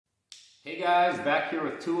Hey guys, back here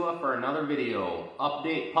with Tua for another video.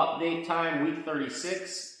 Update, pup date time, week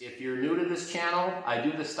 36. If you're new to this channel, I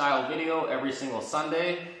do this style video every single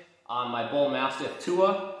Sunday on my Bullmastiff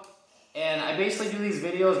Tua. And I basically do these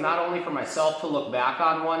videos not only for myself to look back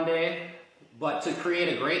on one day, but to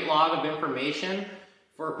create a great log of information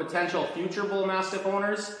for potential future Bullmastiff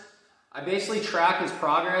owners. I basically track his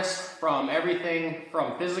progress from everything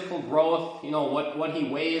from physical growth, what he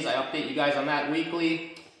weighs. I update you guys on that weekly.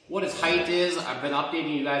 What his height is, I've been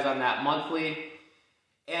updating you guys on that monthly.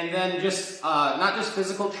 And then just, not just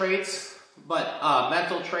physical traits, but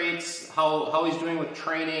mental traits, how he's doing with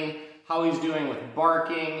training, how he's doing with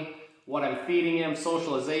barking, what I'm feeding him,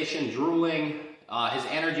 socialization, drooling, his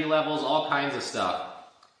energy levels, all kinds of stuff.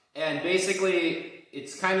 And basically,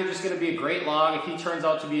 it's kind of just going to be a great log. If he turns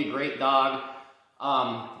out to be a great dog,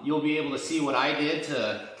 you'll be able to see what I did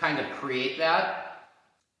to kind of create that.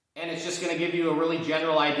 And it's just going to give you a really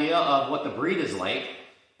general idea of what the breed is like,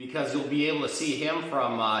 because you'll be able to see him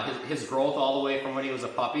from his growth all the way from when he was a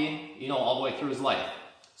puppy, all the way through his life.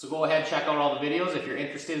 So go ahead, check out all the videos if you're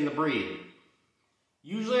interested in the breed.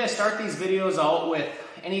 Usually I start these videos out with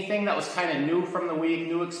anything that was kind of new from the week,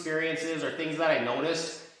 new experiences or things that I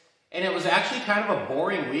noticed. And it was actually kind of a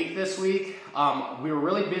boring week this week. We were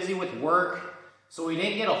really busy with work, so we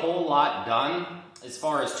didn't get a whole lot done as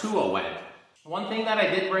far as Tua went. One thing that I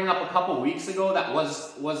did bring up a couple weeks ago that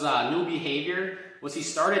was new behavior was he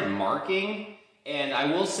started marking, and I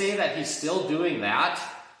will say that he's still doing that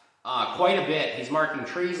quite a bit. He's marking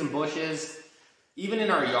trees and bushes, even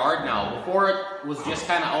in our yard now. Before it was just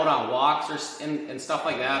kind of out on walks and stuff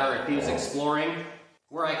like that, or if he was exploring,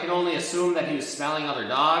 where I can only assume that he was smelling other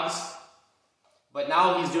dogs. But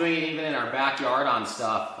now he's doing it even in our backyard on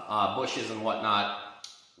stuff, bushes and whatnot,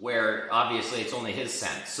 where obviously it's only his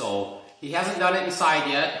scent. So he hasn't done it inside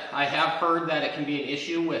yet. I have heard that it can be an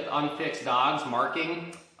issue with unfixed dogs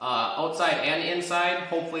marking outside and inside.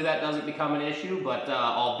 Hopefully that doesn't become an issue, but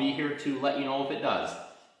I'll be here to let you know if it does.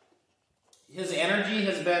 His energy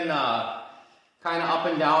has been kind of up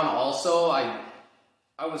and down also. I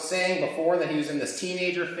was saying before that he was in this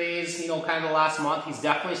teenager phase, kind of last month. He's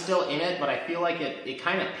definitely still in it, but I feel like it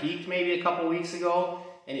kind of peaked maybe a couple weeks ago,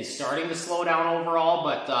 and he's starting to slow down overall,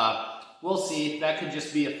 but we'll see. That could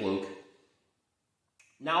just be a fluke.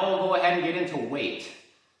 Now we'll go ahead and get into weight.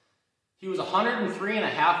 He was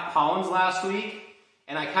 103.5 pounds last week,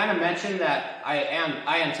 and I kind of mentioned that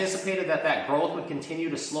I anticipated that growth would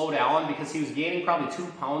continue to slow down because he was gaining probably 2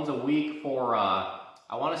 pounds a week for, I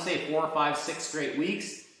want to say 4, 5, 6 straight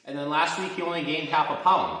weeks, and then last week he only gained half a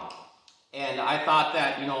pound. And I thought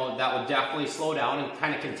that, that would definitely slow down and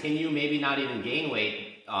kind of continue, maybe not even gain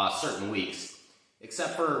weight certain weeks,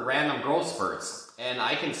 except for random growth spurts. And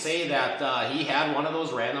I can say that he had one of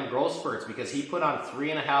those random growth spurts because he put on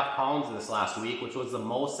 3.5 pounds this last week, which was the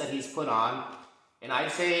most that he's put on, and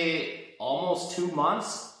I'd say almost 2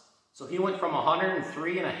 months. So he went from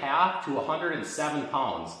 103.5 to 107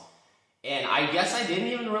 pounds. And I guess I didn't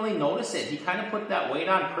even really notice it. He kind of put that weight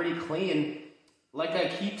on pretty clean. Like I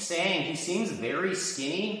keep saying, he seems very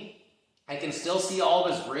skinny. I can still see all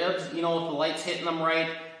of his ribs, if the light's hitting them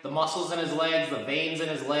right, the muscles in his legs, the veins in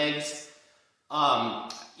his legs.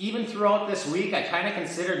 Even throughout this week, I kind of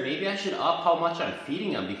considered maybe I should up how much I'm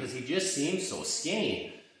feeding him because he just seems so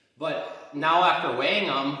skinny. But now after weighing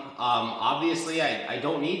him, obviously I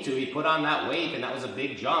don't need to. He put on that weight and that was a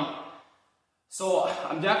big jump. So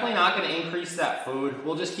I'm definitely not going to increase that food.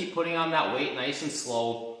 We'll just keep putting on that weight nice and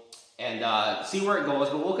slow and see where it goes.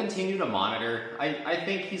 But we'll continue to monitor. I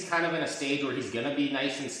think he's kind of in a stage where he's going to be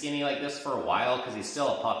nice and skinny like this for a while because he's still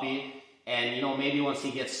a puppy. And, maybe once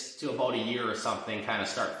he gets to about a year or something, kind of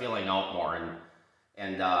start filling out more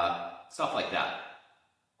and stuff like that.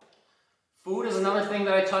 Food is another thing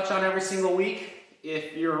that I touch on every single week.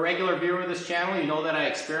 If you're a regular viewer of this channel, you know that I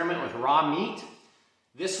experiment with raw meat.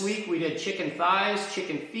 This week we did chicken thighs,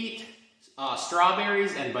 chicken feet,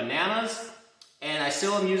 strawberries, and bananas. And I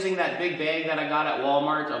still am using that big bag that I got at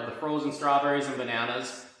Walmart of the frozen strawberries and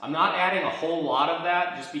bananas. I'm not adding a whole lot of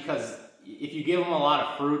that just because if you give them a lot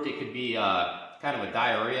of fruit, it could be kind of a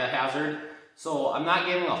diarrhea hazard. So I'm not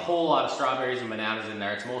giving a whole lot of strawberries and bananas in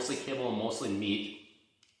there. It's mostly kibble and mostly meat.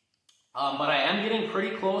 But I am getting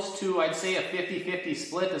pretty close to, I'd say, a 50-50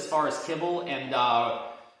 split as far as kibble and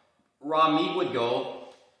raw meat would go.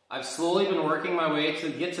 I've slowly been working my way to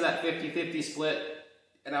get to that 50-50 split.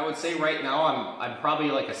 And I would say right now I'm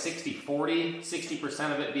probably like a 60-40,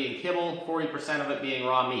 60% of it being kibble, 40% of it being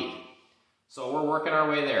raw meat. So we're working our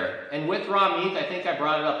way there. And with raw meat, I think I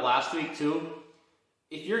brought it up last week too.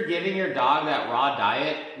 If you're giving your dog that raw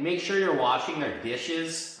diet, make sure you're washing their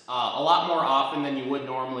dishes. a lot more often than you would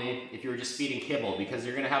normally if you were just feeding kibble, because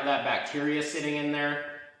you're going to have that bacteria sitting in there,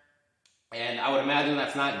 and I would imagine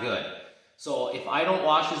that's not good. So if I don't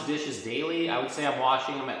wash his dishes daily, I would say I'm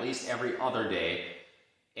washing them at least every other day.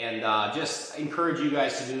 And just encourage you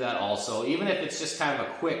guys to do that also. Even if it's just kind of a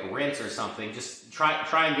quick rinse or something, just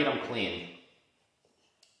try and get them clean.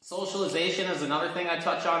 Socialization is another thing I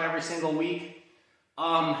touch on every single week.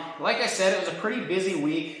 Like I said, it was a pretty busy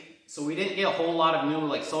week, so we didn't get a whole lot of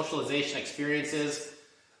new socialization experiences.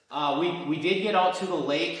 We did get out to the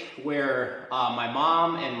lake where my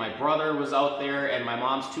mom and my brother was out there, and my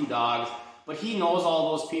mom's 2 dogs. But he knows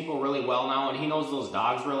all those people really well now, and he knows those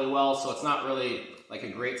dogs really well, so it's not really like a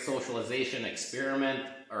great socialization experiment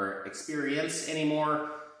or experience anymore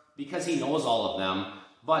because he knows all of them.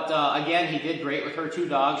 But again, he did great with her 2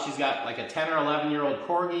 dogs. She's got like a 10 or 11-year-old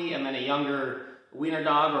corgi and then a younger wiener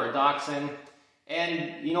dog or a dachshund.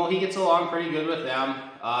 And, you know, he gets along pretty good with them.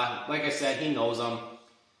 Like I said, he knows them.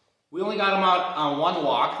 We only got him out on 1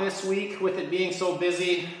 walk this week with it being so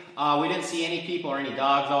busy. We didn't see any people or any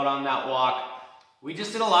dogs out on that walk. We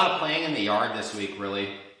just did a lot of playing in the yard this week, really.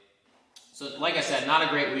 So, like I said, not a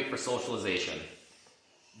great week for socialization.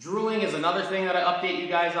 Drooling is another thing that I update you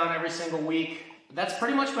guys on every single week. That's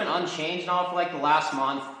pretty much been unchanged now for like the last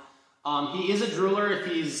month. He is a drooler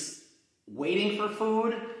if he's waiting for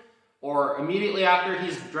food, or immediately after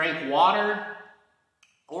he's drank water,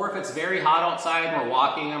 or if it's very hot outside and we're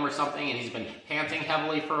walking him or something and he's been panting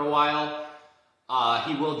heavily for a while,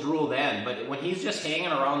 he will drool then. But when he's just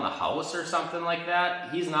hanging around the house or something like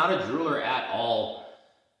that, he's not a drooler at all.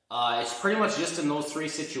 It's pretty much just in those 3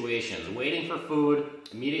 situations: waiting for food,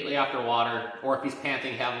 immediately after water, or if he's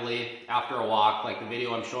panting heavily after a walk, like the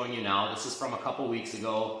video I'm showing you now. This is from a couple weeks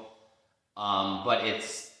ago, but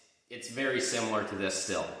it's very similar to this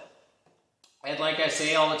still. And like I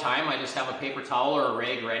say all the time, I just have a paper towel or a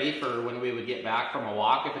rag ready for when we would get back from a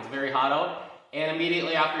walk if it's very hot out, and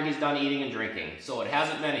immediately after he's done eating and drinking. So it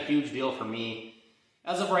hasn't been a huge deal for me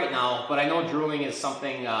as of right now, but I know drooling is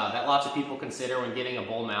something that lots of people consider when getting a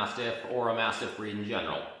bull mastiff or a mastiff breed in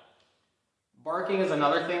general. Barking is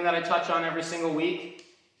another thing that I touch on every single week.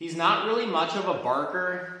 He's not really much of a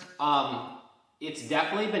barker. It's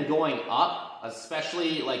definitely been going up,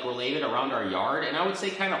 especially like related around our yard, and I would say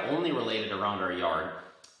kind of only related around our yard.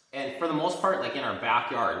 And for the most part, like in our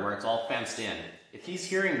backyard where it's all fenced in. If he's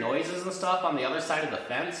hearing noises and stuff on the other side of the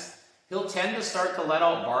fence, he'll tend to start to let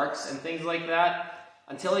out barks and things like that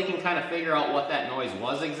until he can kind of figure out what that noise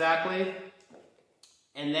was exactly.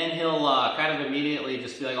 And then he'll kind of immediately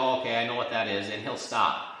just be like, oh, okay, I know what that is, and he'll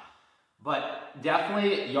stop. But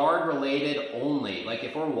definitely yard related only. Like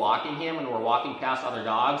if we're walking him and we're walking past other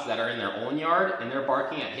dogs that are in their own yard and they're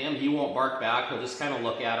barking at him, he won't bark back. He'll just kind of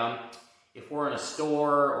look at them. If we're in a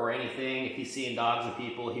store or anything, if he's seeing dogs and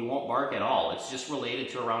people, he won't bark at all. It's just related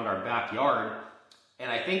to around our backyard.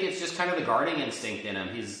 And I think it's just kind of the guarding instinct in him.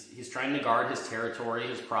 He's trying to guard his territory,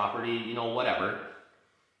 his property, you know, whatever.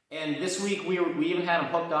 And this week we even had him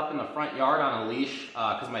hooked up in the front yard on a leash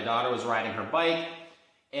because my daughter was riding her bike.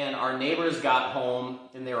 And our neighbors got home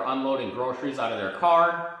and they were unloading groceries out of their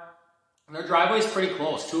car. And their driveway's pretty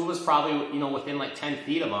close. 2 of us probably, you know, within like 10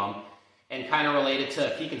 feet of them. And kind of related to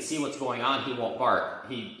if he can see what's going on, he won't bark.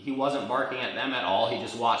 He wasn't barking at them at all. He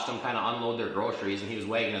just watched them kind of unload their groceries and he was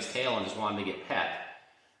wagging his tail and just wanted to get pet.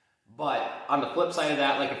 But on the flip side of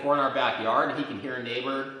that, like if we're in our backyard and he can hear a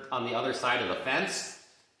neighbor on the other side of the fence,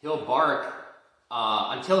 he'll bark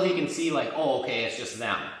until he can see like, oh, okay, it's just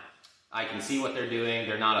them. I can see what they're doing.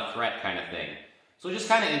 They're not a threat kind of thing. So just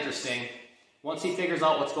kind of interesting. Once he figures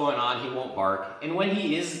out what's going on, he won't bark. And when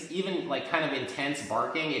he is even like kind of intense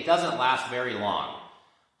barking, it doesn't last very long.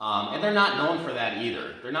 And they're not known for that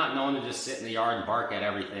either. They're not known to just sit in the yard and bark at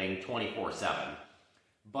everything 24/7.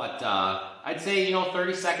 But I'd say, you know,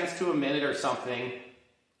 30 seconds to a minute or something,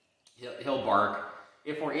 he'll bark.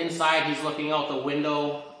 If we're inside, he's looking out the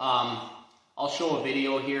window. I'll show a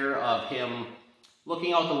video here of him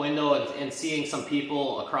looking out the window and seeing some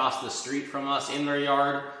people across the street from us in their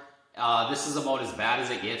yard. This is about as bad as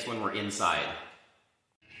it gets when we're inside.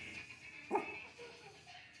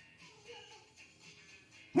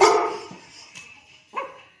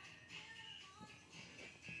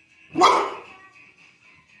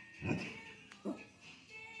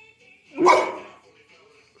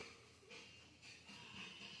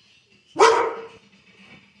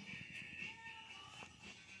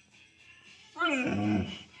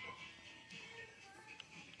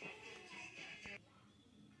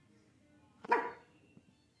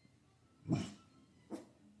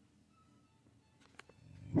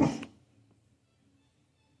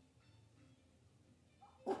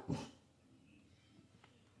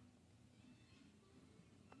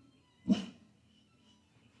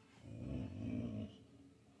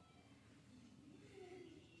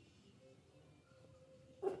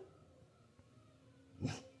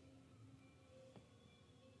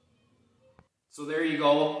 So there you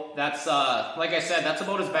go. That's, like I said, that's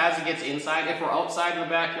about as bad as it gets inside. If we're outside in the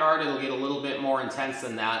backyard, it'll get a little bit more intense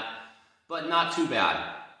than that, but not too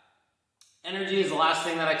bad. Energy is the last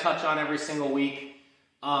thing that I touch on every single week.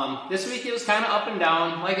 This week it was kind of up and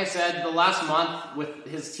down. Like I said, the last month with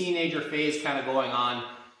his teenager phase kind of going on,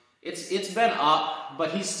 it's been up, but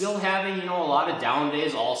he's still having, you know, a lot of down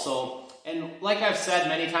days also. And like I've said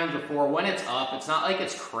many times before, when it's up, it's not like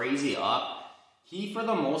it's crazy up. He, for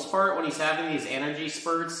the most part, when he's having these energy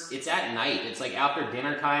spurts, it's at night. It's like after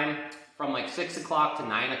dinner time from like 6 o'clock to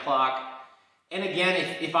 9 o'clock. And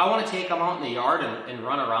again, if I want to take him out in the yard and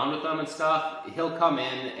run around with him and stuff, he'll come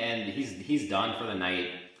in and he's done for the night.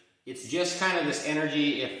 It's just kind of this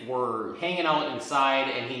energy if we're hanging out inside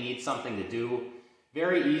and he needs something to do.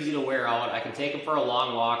 Very easy to wear out. I can take him for a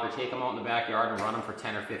long walk or take him out in the backyard and run him for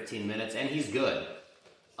 10 or 15 minutes, and he's good.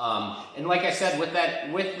 And like I said, with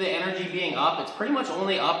the energy being up, it's pretty much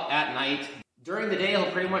only up at night. During the day, he'll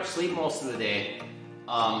pretty much sleep most of the day.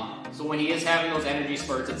 So when he is having those energy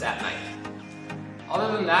spurts, it's at night.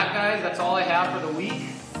 Other than that, guys, that's all I have for the week.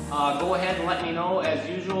 Go ahead and let me know, as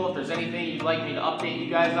usual, if there's anything you'd like me to update you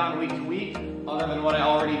guys on week to week, other than what I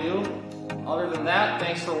already do. Other than that,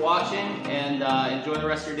 thanks for watching, and enjoy the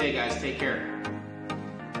rest of your day, guys. Take care.